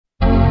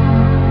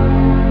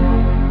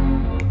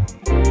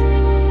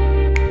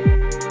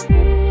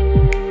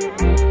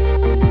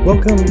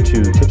Welcome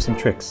to Tips and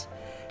Tricks.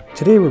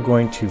 Today we're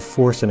going to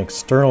force an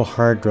external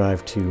hard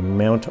drive to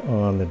mount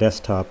on the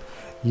desktop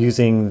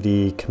using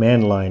the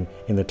command line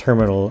in the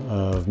terminal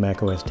of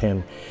Mac OS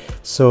X.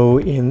 So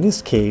in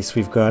this case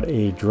we've got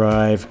a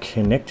drive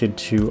connected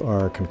to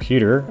our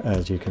computer.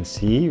 As you can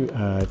see,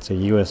 it's a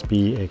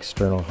USB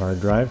external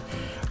hard drive,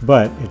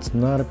 but it's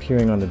not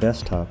appearing on the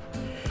desktop.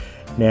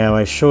 Now,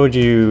 I showed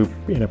you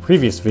in a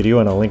previous video,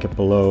 and I'll link it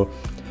below,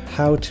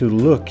 how to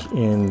look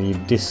in the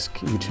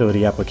disk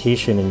utility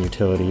application in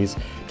utilities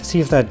to see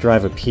if that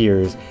drive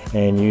appears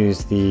and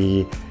use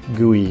the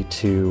GUI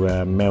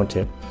to mount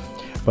it.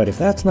 But if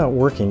that's not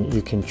working,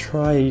 you can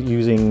try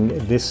using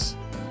this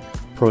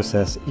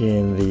process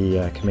in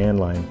the command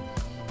line.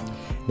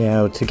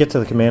 Now, to get to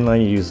the command line,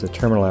 you use the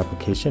terminal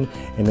application,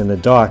 and in the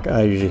dock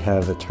I usually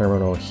have the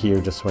terminal here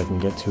just so I can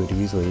get to it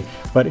easily.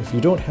 But if you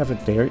don't have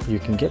it there, you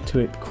can get to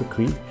it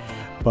quickly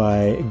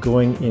by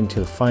going into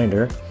the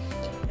Finder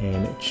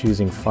and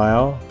choosing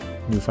File,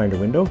 New Finder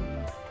window,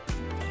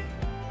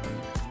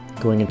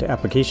 going into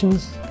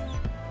Applications,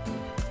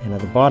 and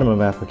at the bottom of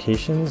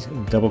Applications,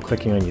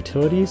 double-clicking on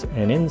Utilities,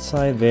 and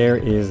inside there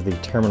is the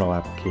terminal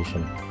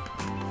application.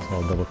 So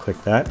I'll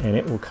double-click that and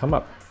it will come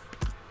up.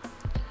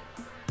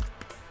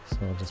 So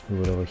I'll just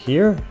move it over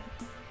here,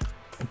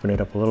 open it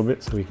up a little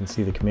bit so we can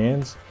see the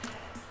commands.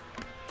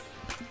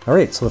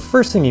 Alright, so the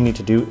first thing you need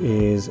to do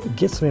is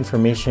get some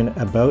information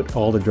about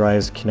all the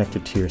drives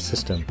connected to your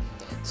system.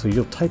 So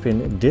you'll type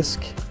in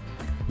disk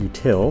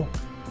util,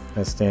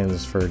 that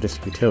stands for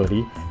disk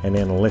utility, and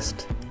then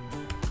list.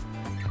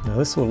 Now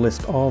this will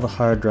list all the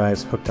hard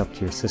drives hooked up to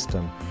your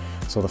system.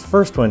 So the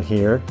first one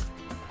here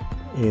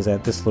is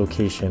at this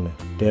location,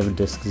 dev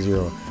disk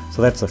 0.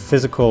 So that's a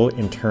physical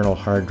internal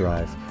hard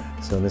drive.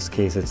 So in this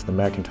case it's the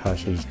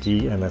Macintosh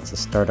HD, and that's a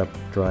startup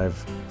drive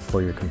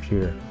for your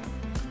computer.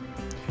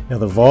 Now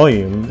the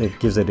volume that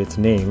gives it its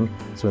name,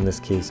 so in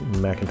this case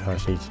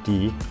Macintosh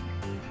HD,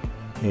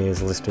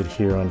 is listed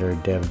here under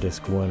dev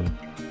disk 1.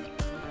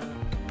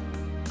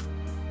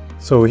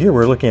 So here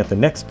we're looking at the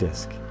next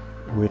disk,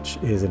 which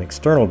is an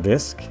external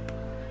disk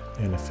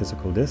and a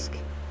physical disk,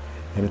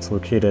 and it's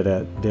located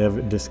at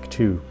dev disk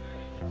 2,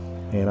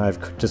 and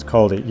I've just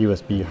called it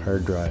USB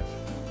hard drive.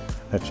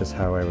 That's just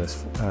how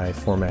I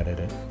formatted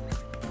it.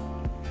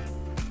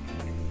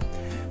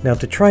 Now,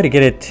 to try to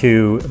get it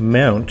to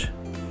mount,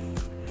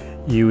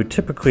 you would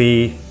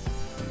typically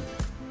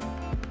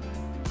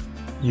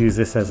use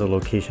this as a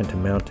location to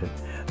mount it.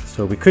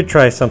 So we could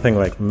try something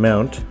like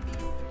mount,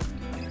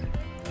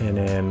 and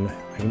then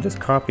I can just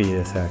copy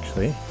this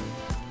actually,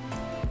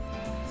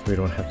 so we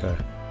don't have to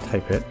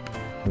type it,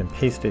 and then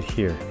paste it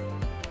here.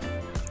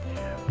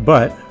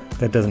 But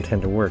that doesn't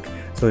tend to work.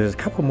 So there's a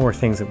couple more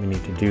things that we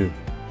need to do.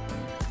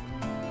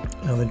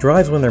 Now the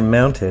drives, when they're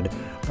mounted,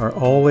 are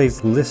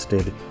always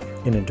listed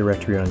in a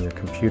directory on your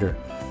computer.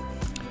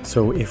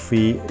 So if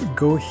we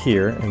go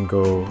here and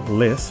go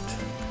list,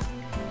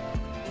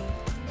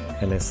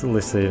 and it's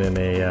listed in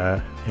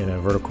a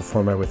vertical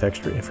format with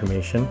extra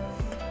information,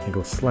 and go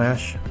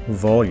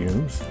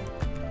 /volumes/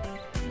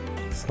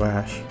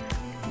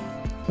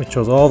 which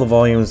shows all the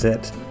volumes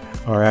that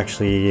are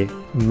actually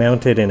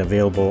mounted and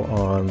available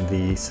on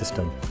the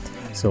system.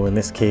 So in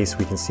this case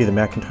we can see the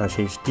Macintosh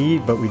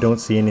HD, but we don't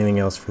see anything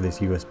else for this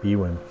USB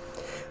one.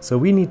 So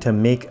we need to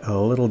make a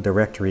little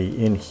directory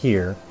in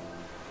here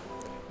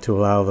to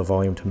allow the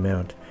volume to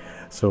mount.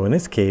 So in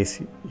this case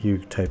you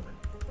type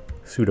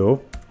sudo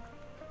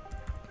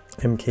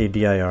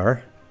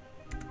mkdir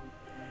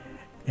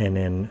and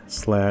then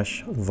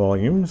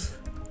 /volumes/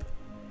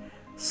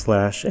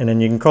 and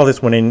then you can call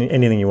this one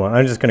anything you want.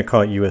 I'm just going to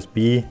call it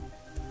USB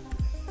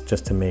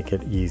just to make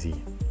it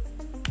easy.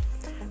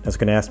 It's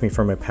going to ask me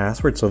for my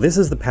password. So this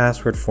is the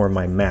password for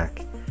my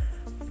Mac.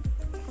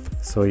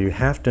 So you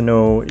have to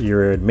know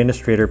your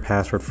administrator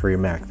password for your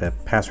Mac,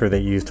 that password that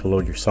you use to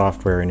load your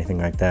software or anything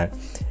like that.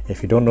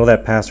 If you don't know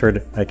that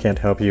password, I can't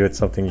help you. It's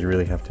something you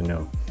really have to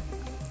know.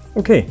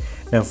 Okay,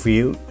 now if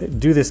we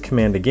do this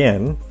command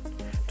again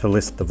to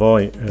list the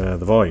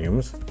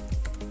volumes,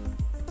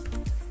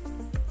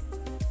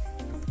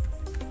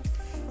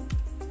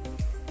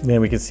 then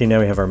we can see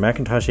now we have our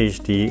Macintosh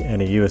HD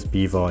and a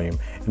USB volume.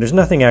 And there's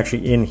nothing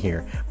actually in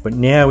here, but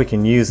now we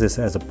can use this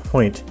as a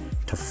point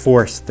to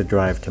force the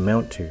drive to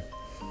mount to.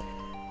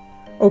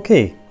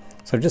 Okay,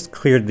 so I've just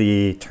cleared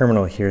the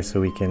terminal here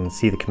so we can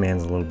see the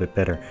commands a little bit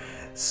better.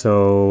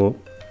 So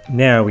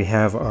now we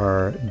have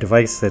our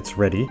device that's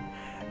ready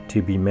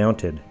to be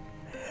mounted.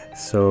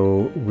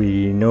 So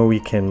we know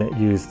we can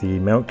use the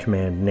mount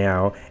command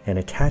now and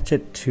attach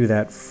it to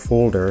that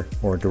folder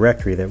or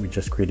directory that we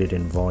just created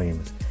in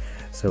volumes.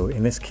 So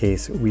in this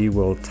case we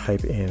will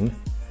type in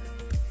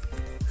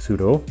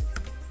sudo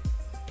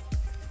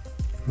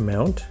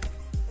mount,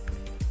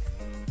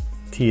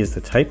 T is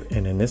the type,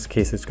 and in this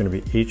case it's going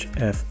to be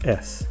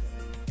HFS.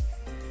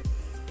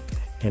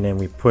 And then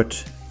we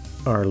put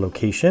our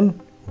location,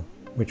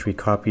 which we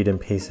copied and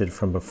pasted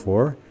from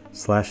before,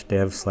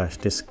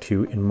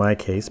 /dev/disk2 in my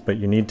case, but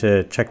you need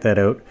to check that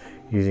out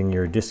using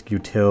your disk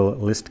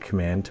util list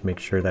command to make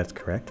sure that's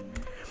correct.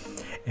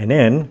 And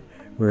then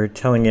we're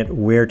telling it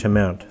where to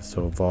mount.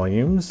 So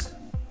volumes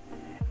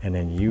and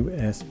then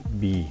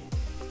USB.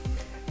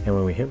 And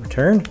when we hit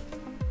return,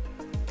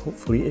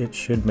 hopefully it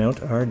should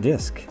mount our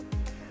disk.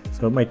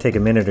 So it might take a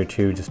minute or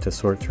two just to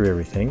sort through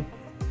everything.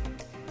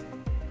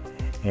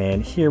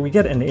 And here we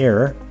get an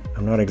error.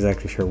 I'm not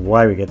exactly sure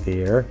why we get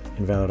the error,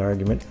 invalid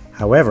argument.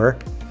 However,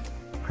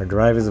 our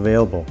drive is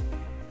available.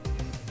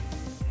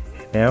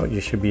 Now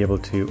you should be able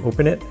to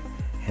open it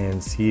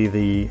and see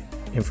the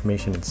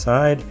information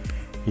inside.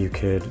 You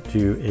could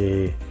do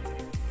a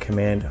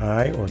Command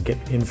I or get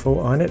info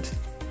on it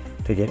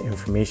to get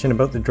information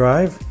about the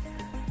drive.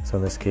 So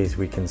in this case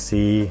we can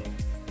see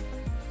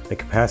the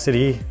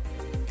capacity,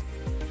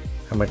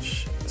 how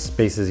much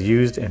space is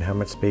used and how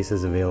much space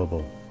is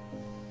available.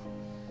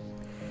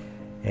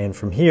 And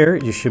from here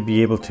you should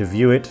be able to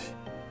view it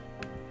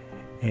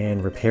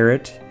and repair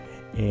it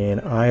in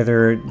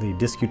either the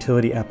disk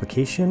utility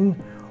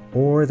application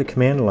or the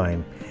command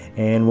line.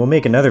 And we'll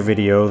make another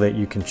video that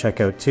you can check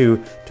out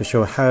too to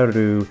show how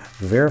to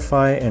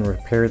verify and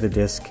repair the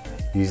disk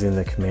using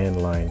the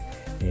command line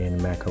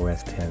in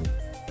macOS 10.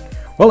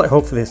 Well, I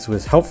hope this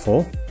was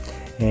helpful,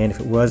 and if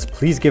it was,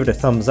 please give it a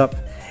thumbs up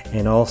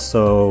and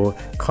also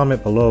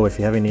comment below if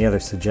you have any other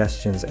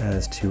suggestions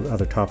as to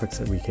other topics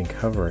that we can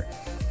cover.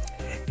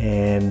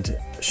 And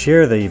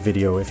share the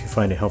video if you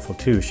find it helpful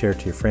too. Share it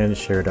to your friends,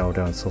 share it out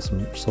on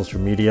social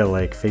media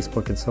like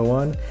Facebook and so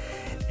on.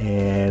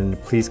 And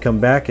please come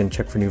back and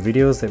check for new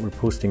videos that we're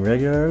posting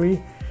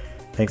regularly.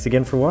 Thanks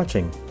again for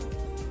watching.